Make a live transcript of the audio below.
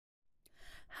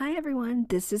Hi everyone,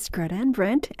 this is Greta and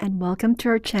Brent, and welcome to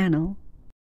our channel.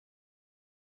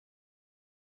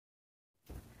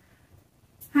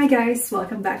 Hi guys,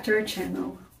 welcome back to our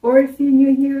channel, or if you're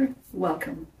new here,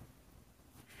 welcome.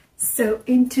 So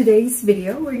in today's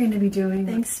video, we're going to be doing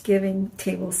Thanksgiving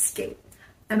tablescape.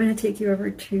 I'm going to take you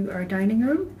over to our dining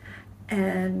room,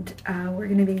 and we're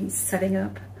going to be setting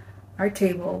up our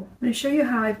table. I'm going to show you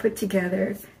how I put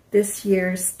together this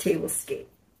year's tablescape.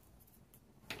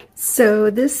 So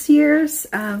this year's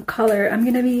color, I'm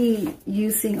going to be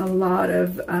using a lot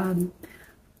of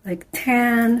like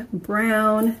tan,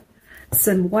 brown,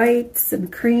 some white, some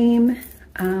cream,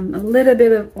 a little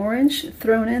bit of orange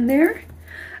thrown in there,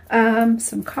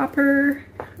 some copper,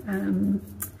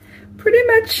 pretty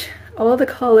much all the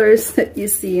colors that you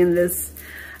see in this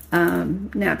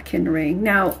napkin ring.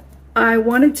 Now, I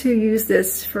wanted to use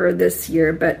this for this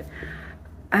year, but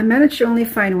I managed to only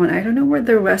find one. I don't know where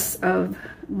the rest of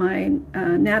my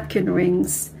napkin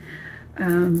rings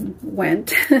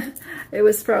went. It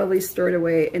was probably stored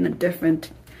away in a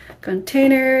different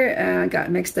container,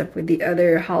 got mixed up with the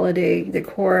other holiday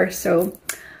decor. So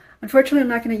unfortunately I'm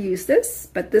not going to use this,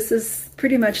 but this is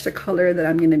pretty much the color that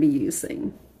I'm going to be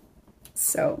using.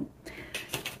 So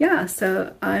yeah,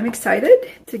 so I'm excited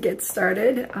to get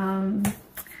started.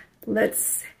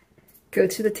 Let's go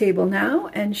to the table now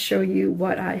and show you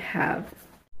what I have.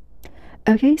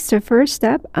 Okay, so first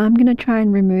step, I'm going to try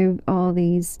and remove all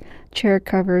these chair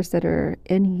covers that are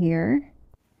in here.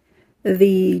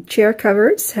 The chair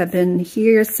covers have been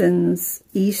here since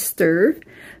Easter,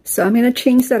 so I'm going to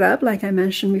change that up like I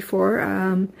mentioned before.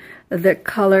 The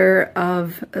color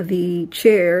of the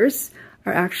chairs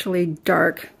are actually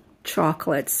dark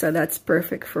chocolate, so that's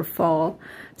perfect for fall.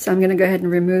 So I'm going to go ahead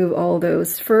and remove all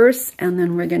those first, and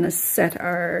then we're going to set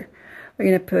our...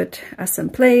 We're going to put some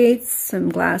plates, some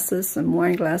glasses, some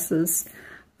wine glasses,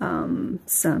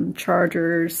 some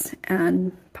chargers,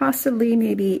 and possibly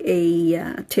maybe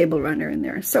a table runner in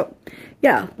there. So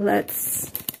yeah, let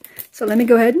me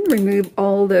go ahead and remove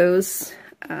all those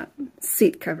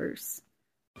seat covers.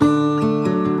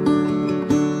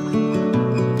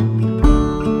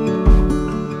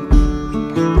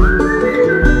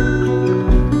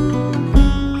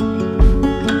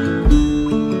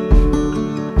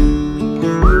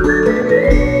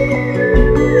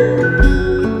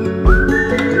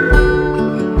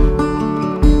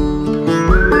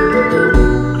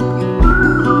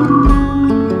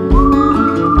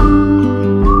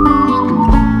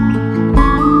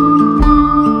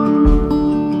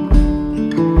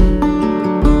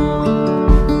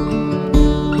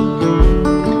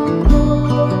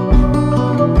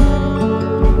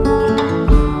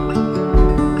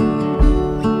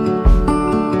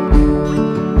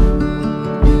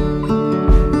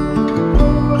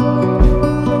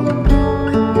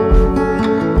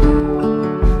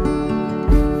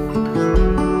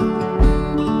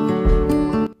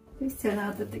 So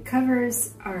now that the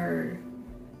covers are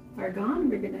gone,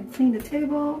 we're going to clean the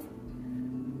table,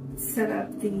 set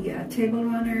up the table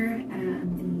runner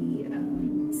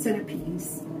and the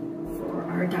centerpiece for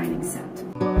our dining set.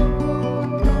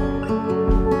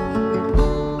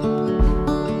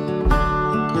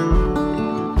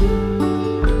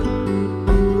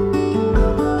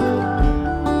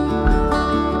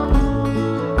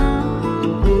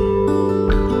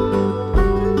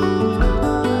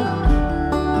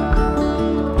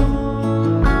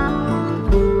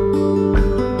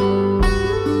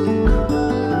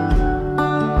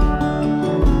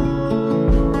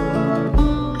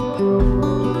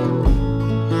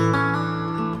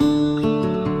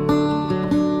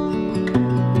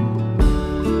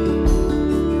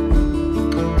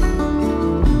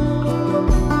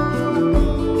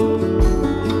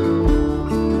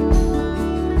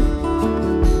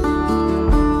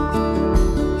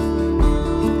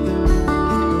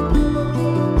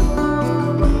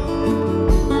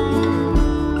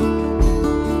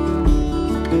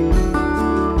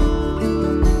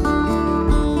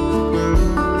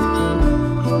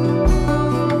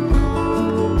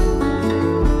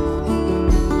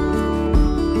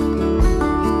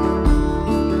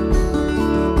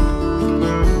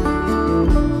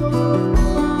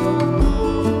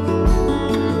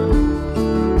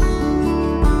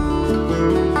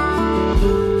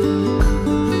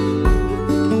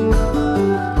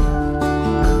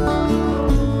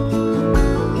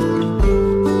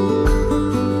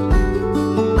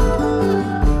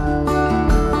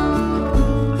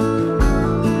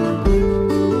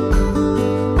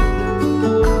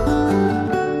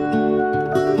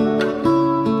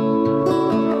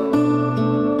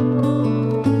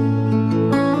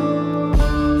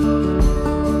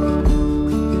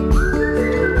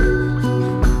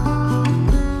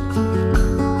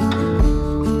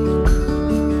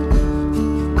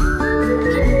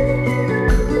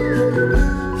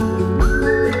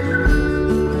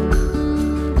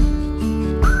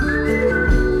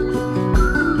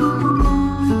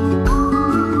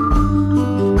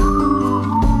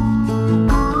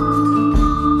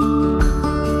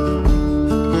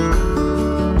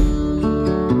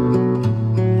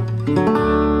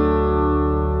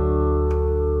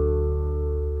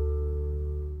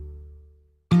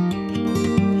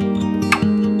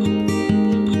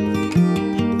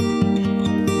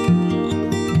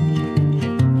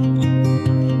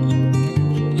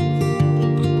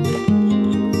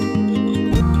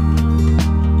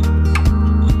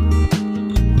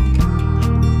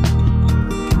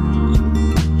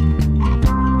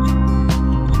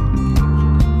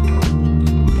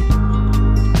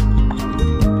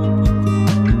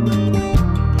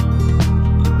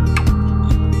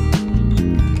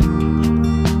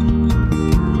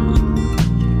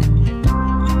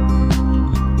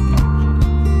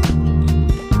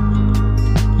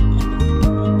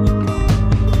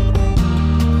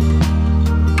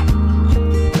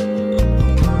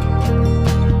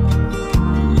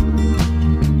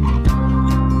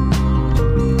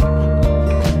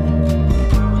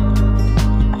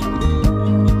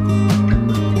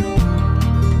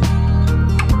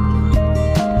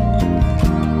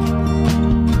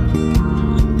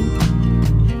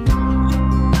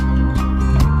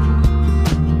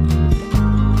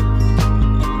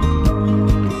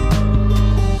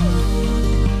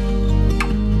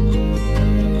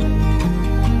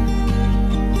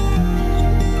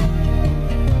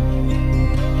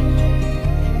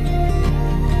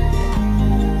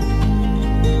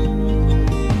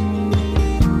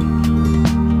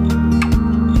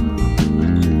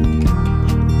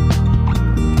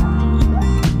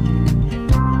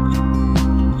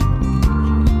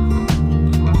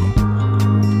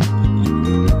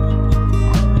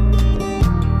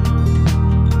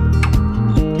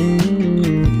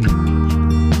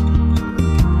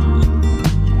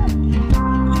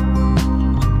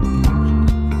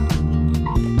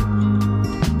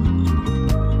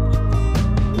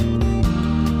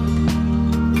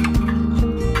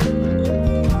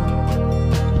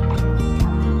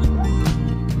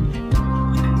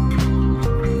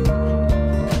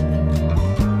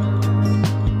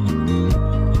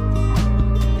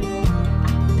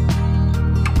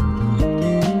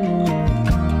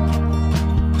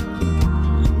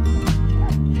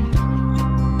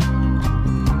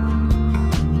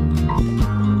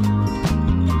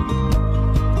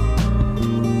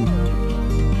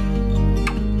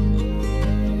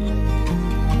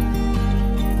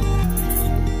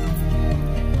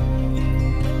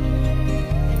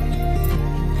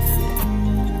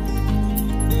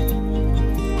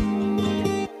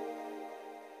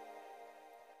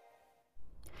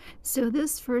 So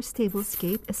this first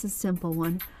tablescape is a simple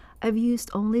one. I've used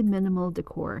only minimal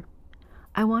decor.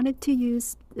 I wanted to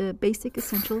use the basic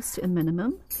essentials to a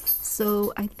minimum,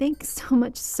 so I think so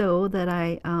much so that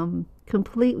I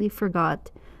completely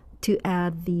forgot to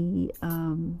add the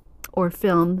or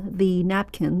film the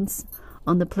napkins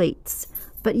on the plates,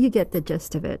 but you get the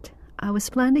gist of it. I was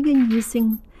planning on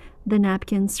using the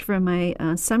napkins from my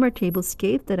summer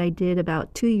tablescape that I did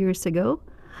about 2 years ago.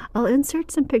 I'll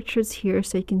insert some pictures here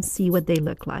so you can see what they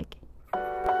look like.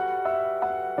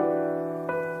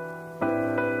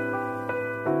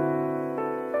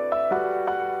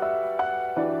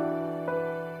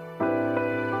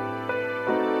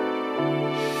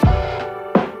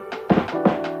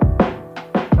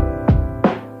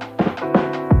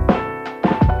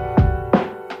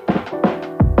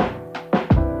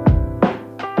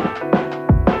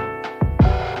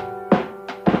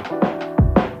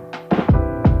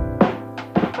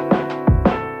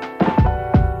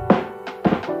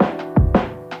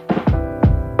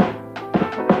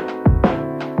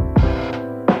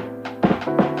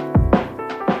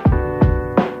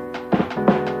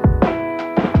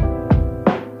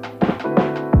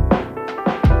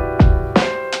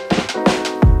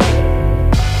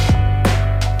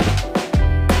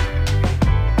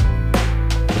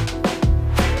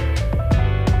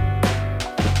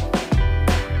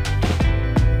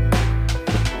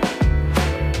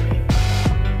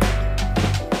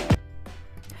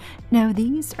 Now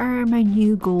these are my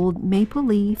new gold maple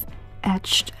leaf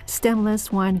etched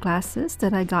stemless wine glasses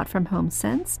that I got from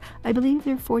Homesense. I believe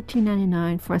they're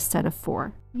 $14.99 for a set of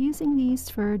 4. I'm using these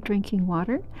for drinking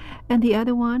water and the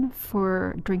other one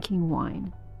for drinking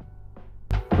wine.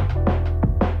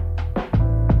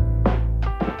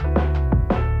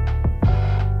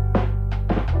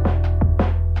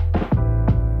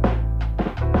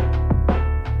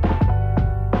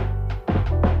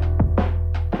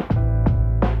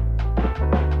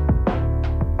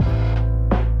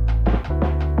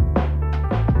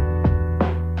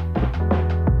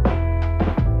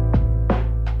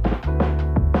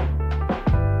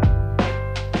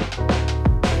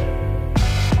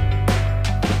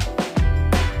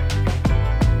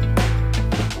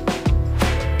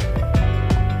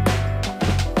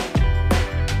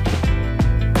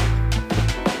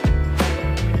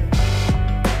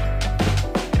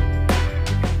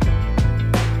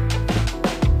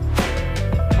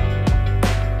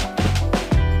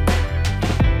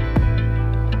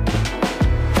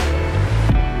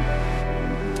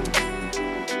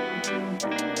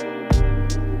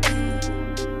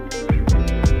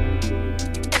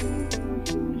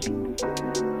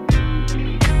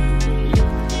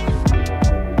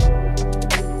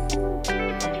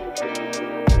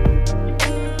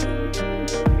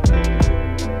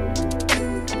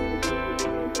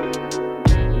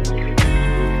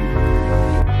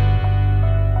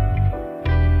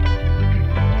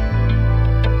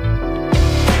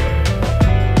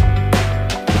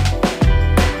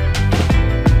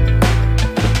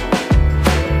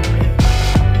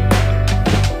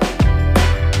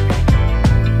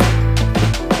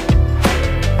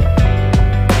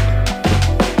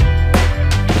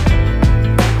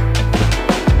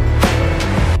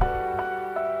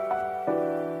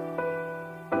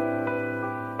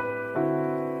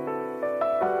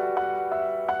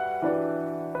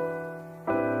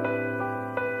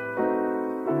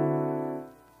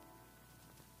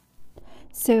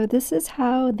 So this is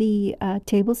how the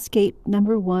tablescape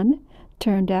number 1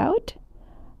 turned out.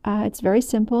 It's very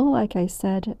simple, like I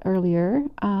said earlier.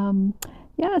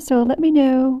 Yeah, so let me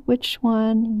know which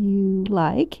one you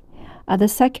like. The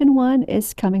second one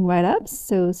is coming right up,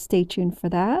 so stay tuned for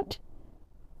that.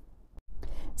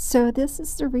 So this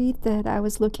is the wreath that I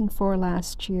was looking for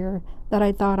last year that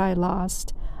I thought I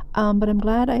lost, but I'm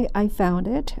glad I found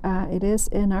it. It is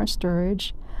in our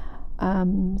storage,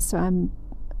 so I'm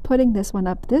putting this one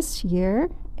up this year,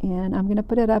 and I'm going to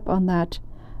put it up on that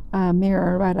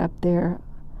mirror right up there.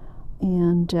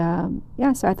 And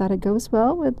yeah, so I thought it goes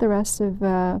well with the rest of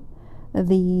the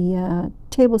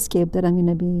tablescape that I'm going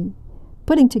to be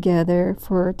putting together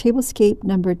for tablescape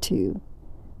number 2.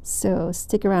 So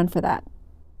stick around for that.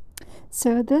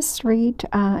 So this wreath,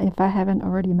 if I haven't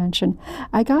already mentioned,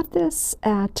 I got this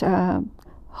at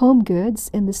Home Goods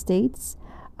in the States.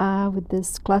 With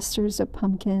this clusters of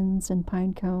pumpkins and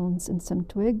pine cones and some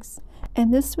twigs,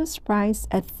 and this was priced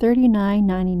at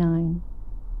 $39.99.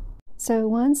 So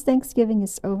once Thanksgiving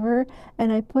is over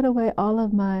and I put away all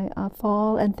of my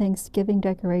fall and Thanksgiving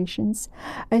decorations,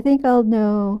 I think I'll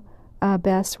know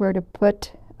best where to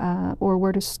put or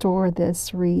where to store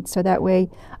this wreath, so that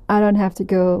way I don't have to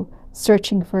go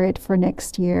searching for it for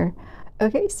next year.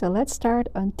 Okay, so let's start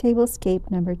on tablescape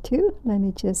number 2. Let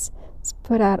me just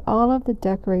put out all of the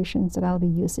decorations that I'll be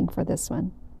using for this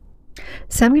one.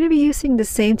 So I'm going to be using the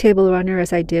same table runner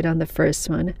as I did on the first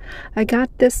one. I got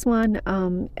this one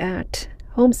at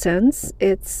Homesense.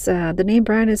 It's the name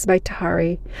brand is by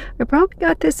Tahari. I probably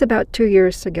got this about 2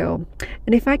 years ago.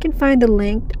 And if I can find the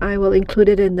link, I will include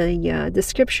it in the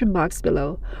description box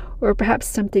below, or perhaps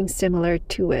something similar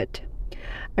to it.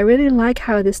 I really like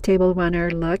how this table runner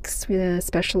looks,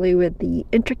 especially with the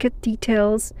intricate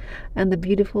details and the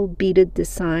beautiful beaded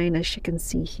design, as you can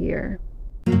see here.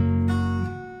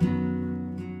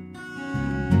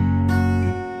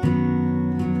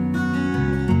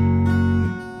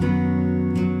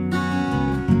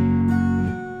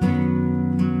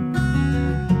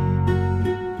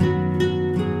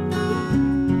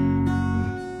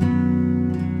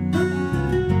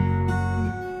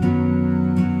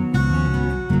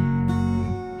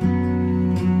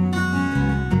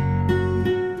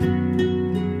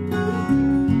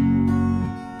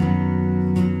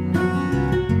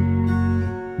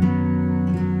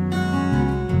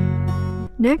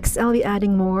 Next, I'll be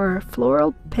adding more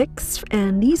floral picks,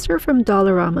 and these are from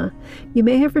Dollarama. You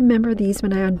may have remembered these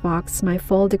when I unboxed my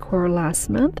fall decor last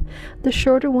month. The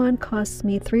shorter one cost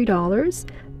me $3,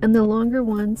 and the longer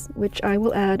ones, which I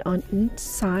will add on each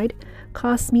side,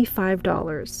 cost me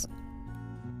 $5.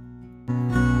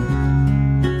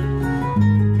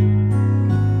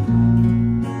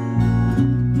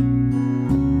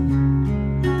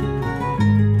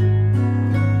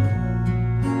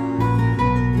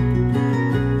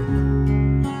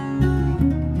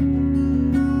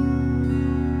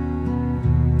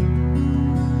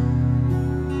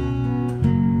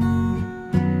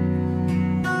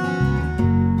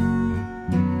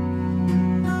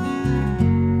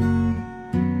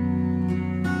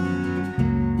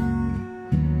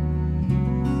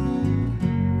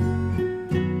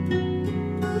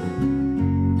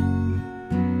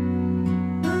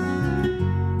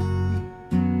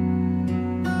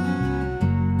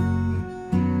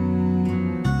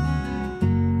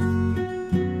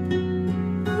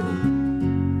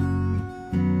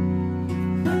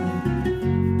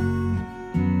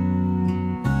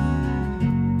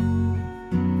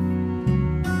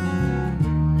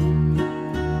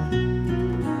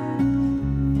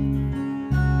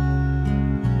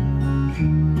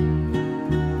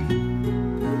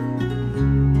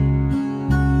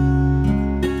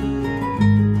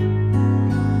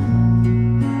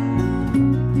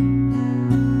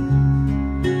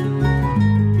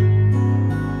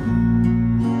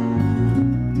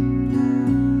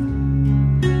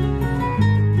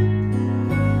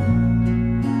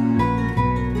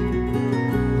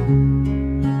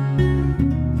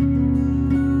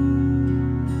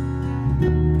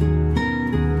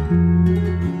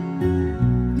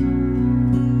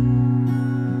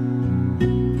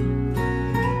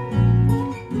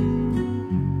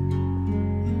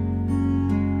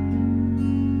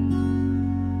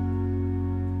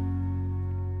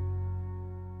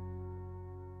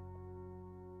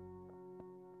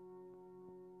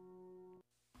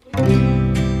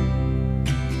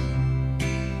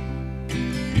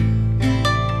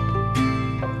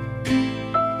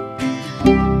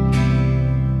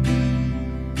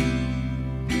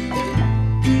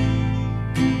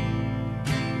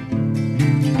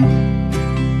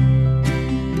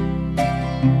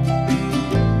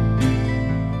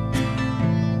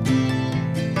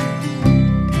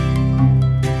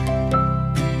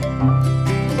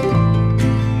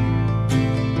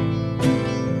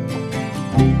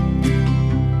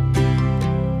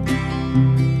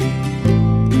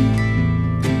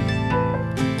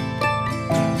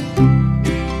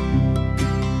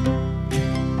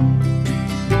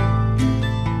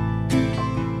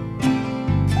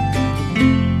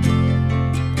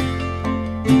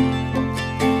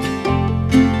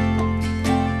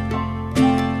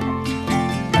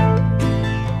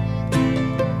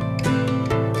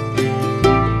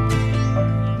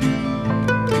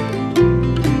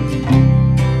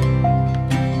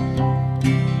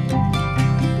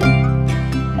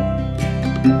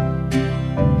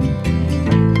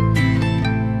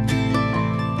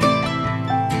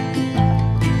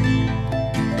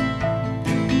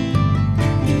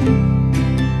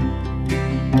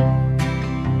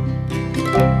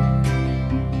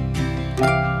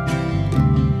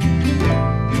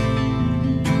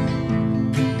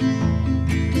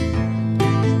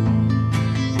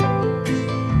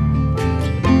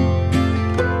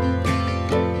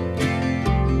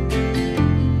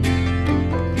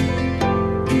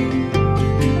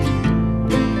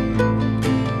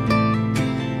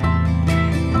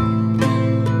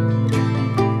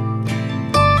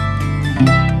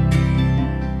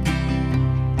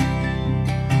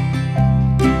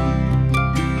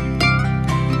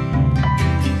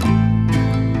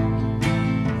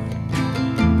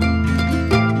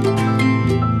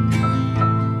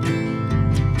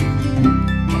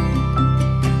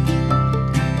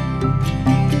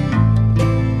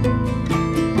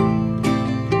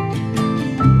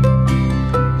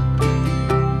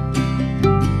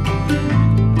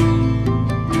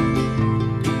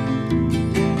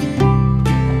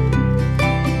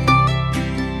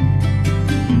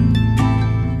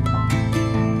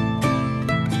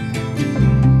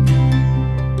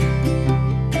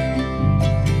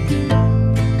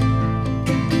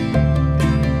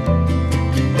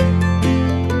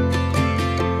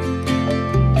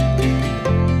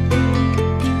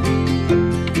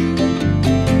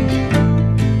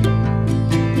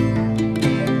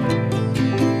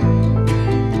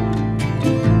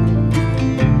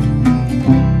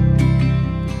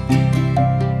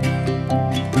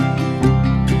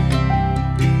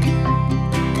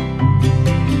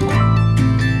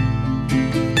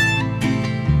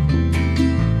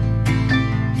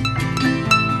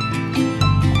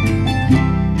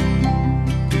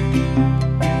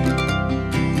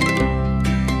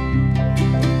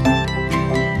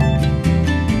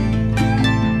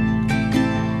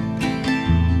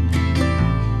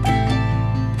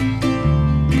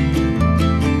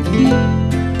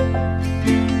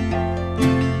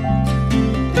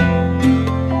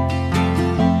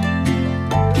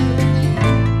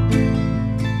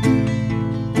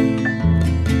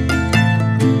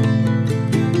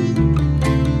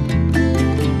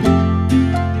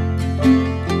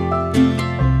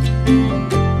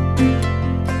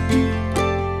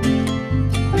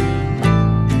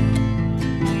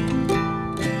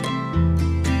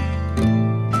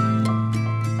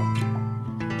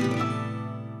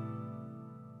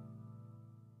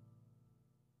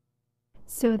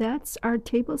 So that's our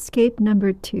tablescape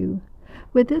number 2.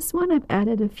 With this one, I've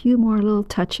added a few more little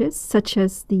touches, such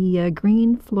as the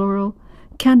green floral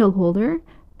candle holder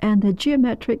and the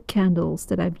geometric candles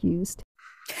that I've used.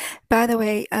 By the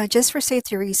way, just for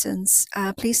safety reasons,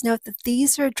 please note that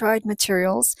these are dried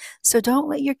materials, so don't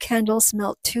let your candles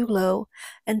melt too low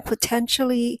and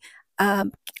potentially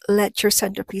let your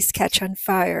centerpiece catch on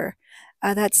fire.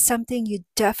 That's something you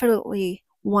definitely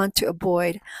want to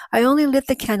avoid. I only lit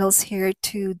the candles here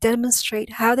to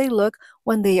demonstrate how they look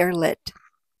when they are lit.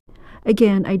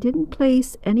 Again, I didn't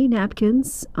place any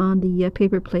napkins on the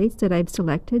paper plates that I've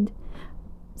selected,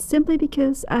 simply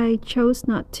because I chose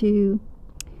not to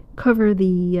cover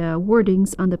the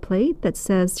wordings on the plate that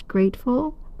says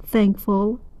grateful,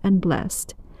 thankful, and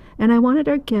blessed. And I wanted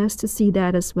our guests to see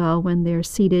that as well when they're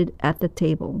seated at the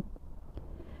table.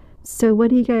 So what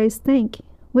do you guys think?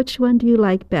 Which one do you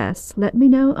like best? Let me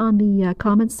know on the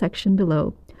comment section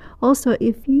below. Also,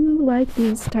 if you like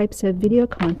these types of video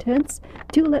contents,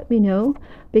 do let me know,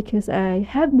 because I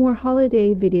have more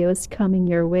holiday videos coming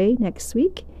your way next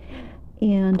week.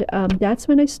 And that's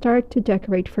when I start to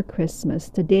decorate for Christmas,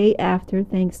 the day after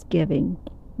Thanksgiving.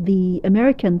 The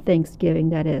American Thanksgiving,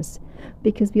 that is,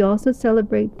 because we also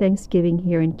celebrate Thanksgiving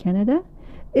here in Canada.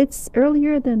 It's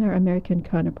earlier than our American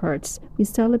counterparts. We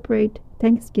celebrate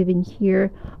Thanksgiving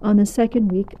here on the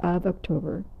second week of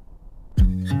October.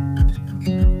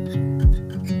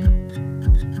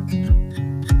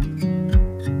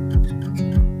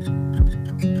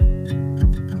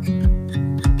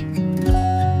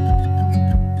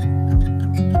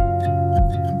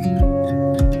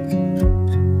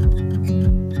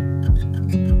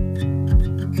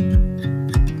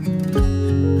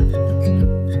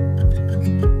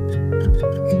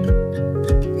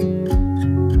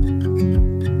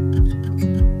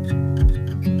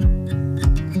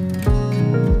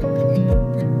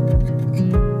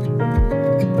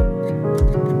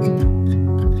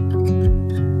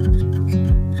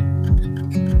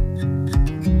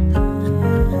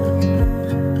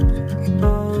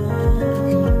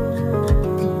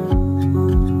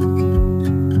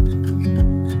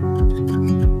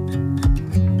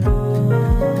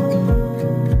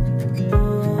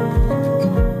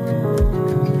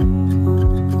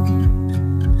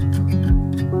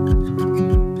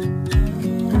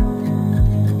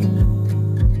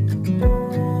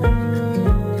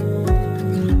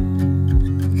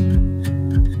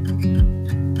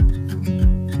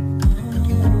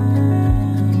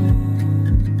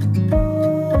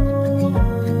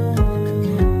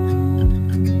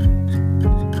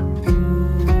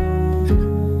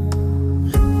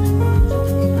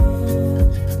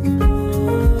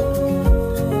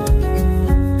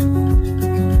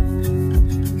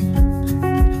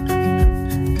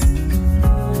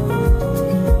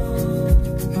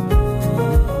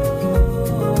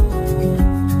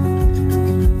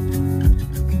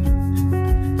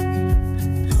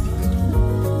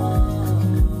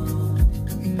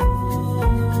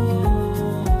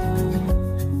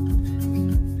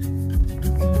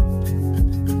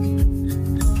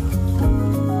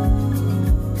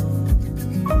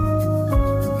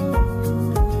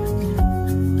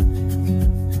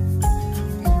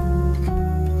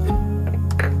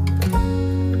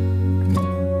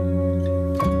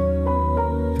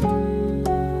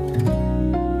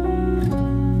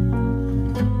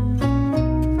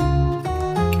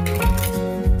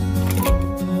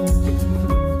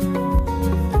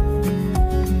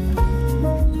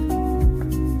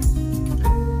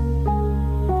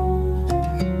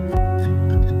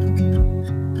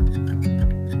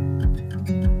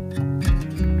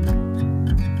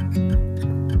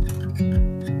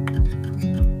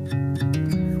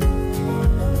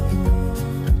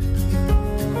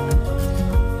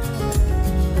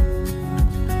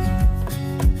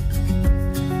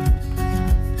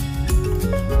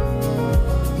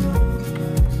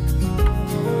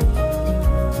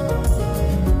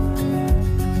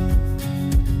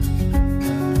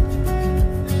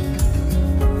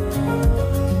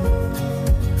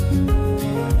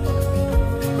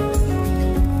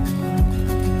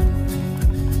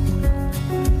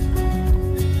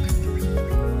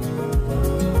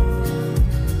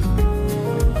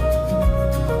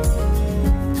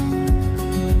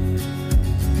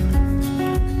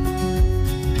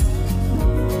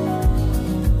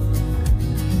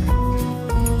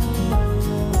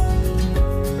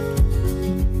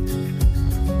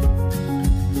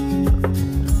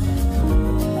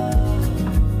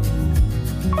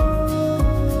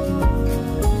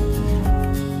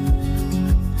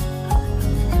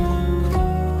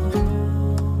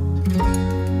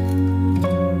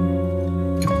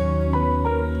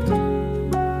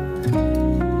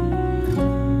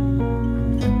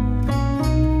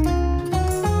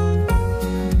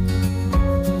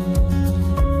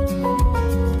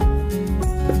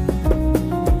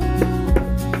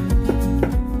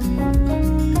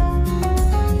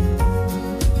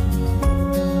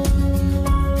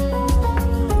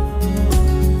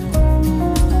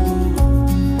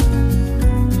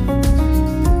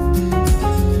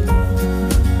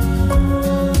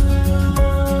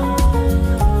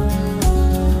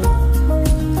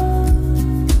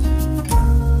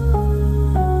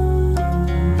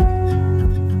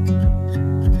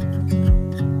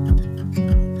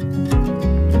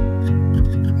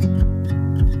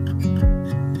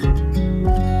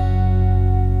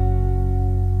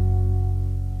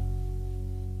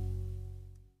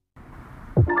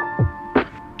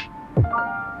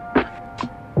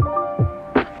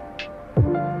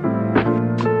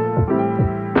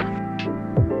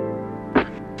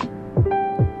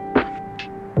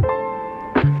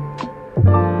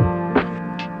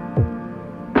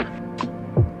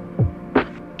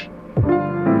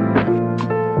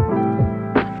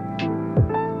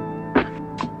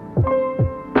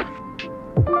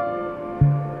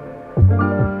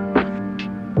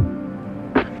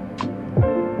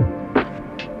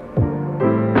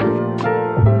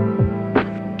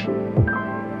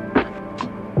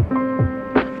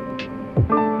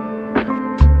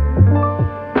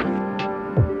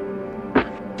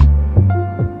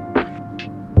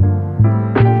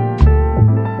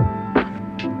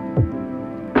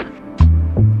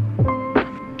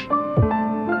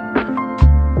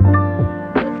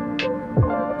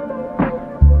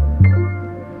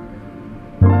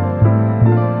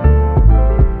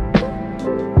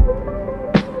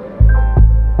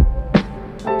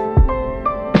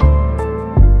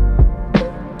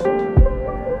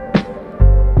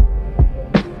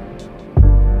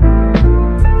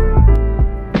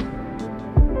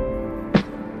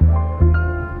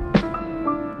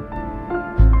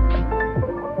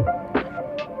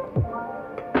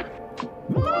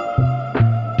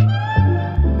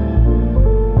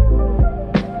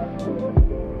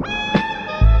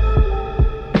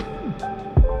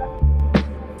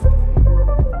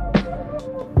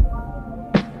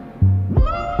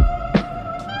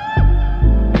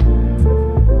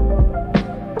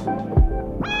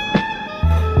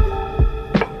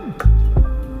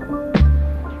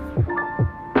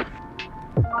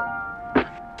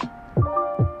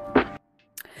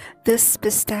 This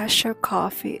pistachio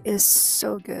coffee is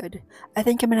so good. I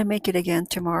think I'm gonna make it again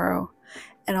tomorrow.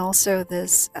 And also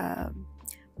this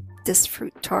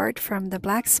fruit tart from the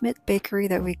blacksmith bakery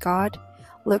that we got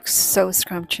looks so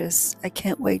scrumptious. I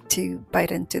can't wait to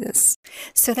bite into this.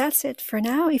 So that's it for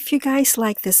now. If you guys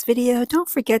like this video, don't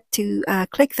forget to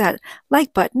click that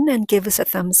like button and give us a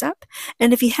thumbs up.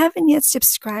 And if you haven't yet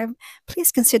subscribed,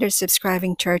 please consider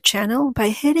subscribing to our channel by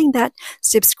hitting that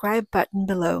subscribe button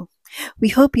below. We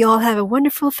hope you all have a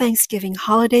wonderful Thanksgiving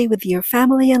holiday with your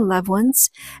family and loved ones,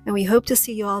 and we hope to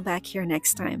see you all back here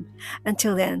next time.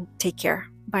 Until then, take care.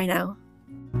 Bye now.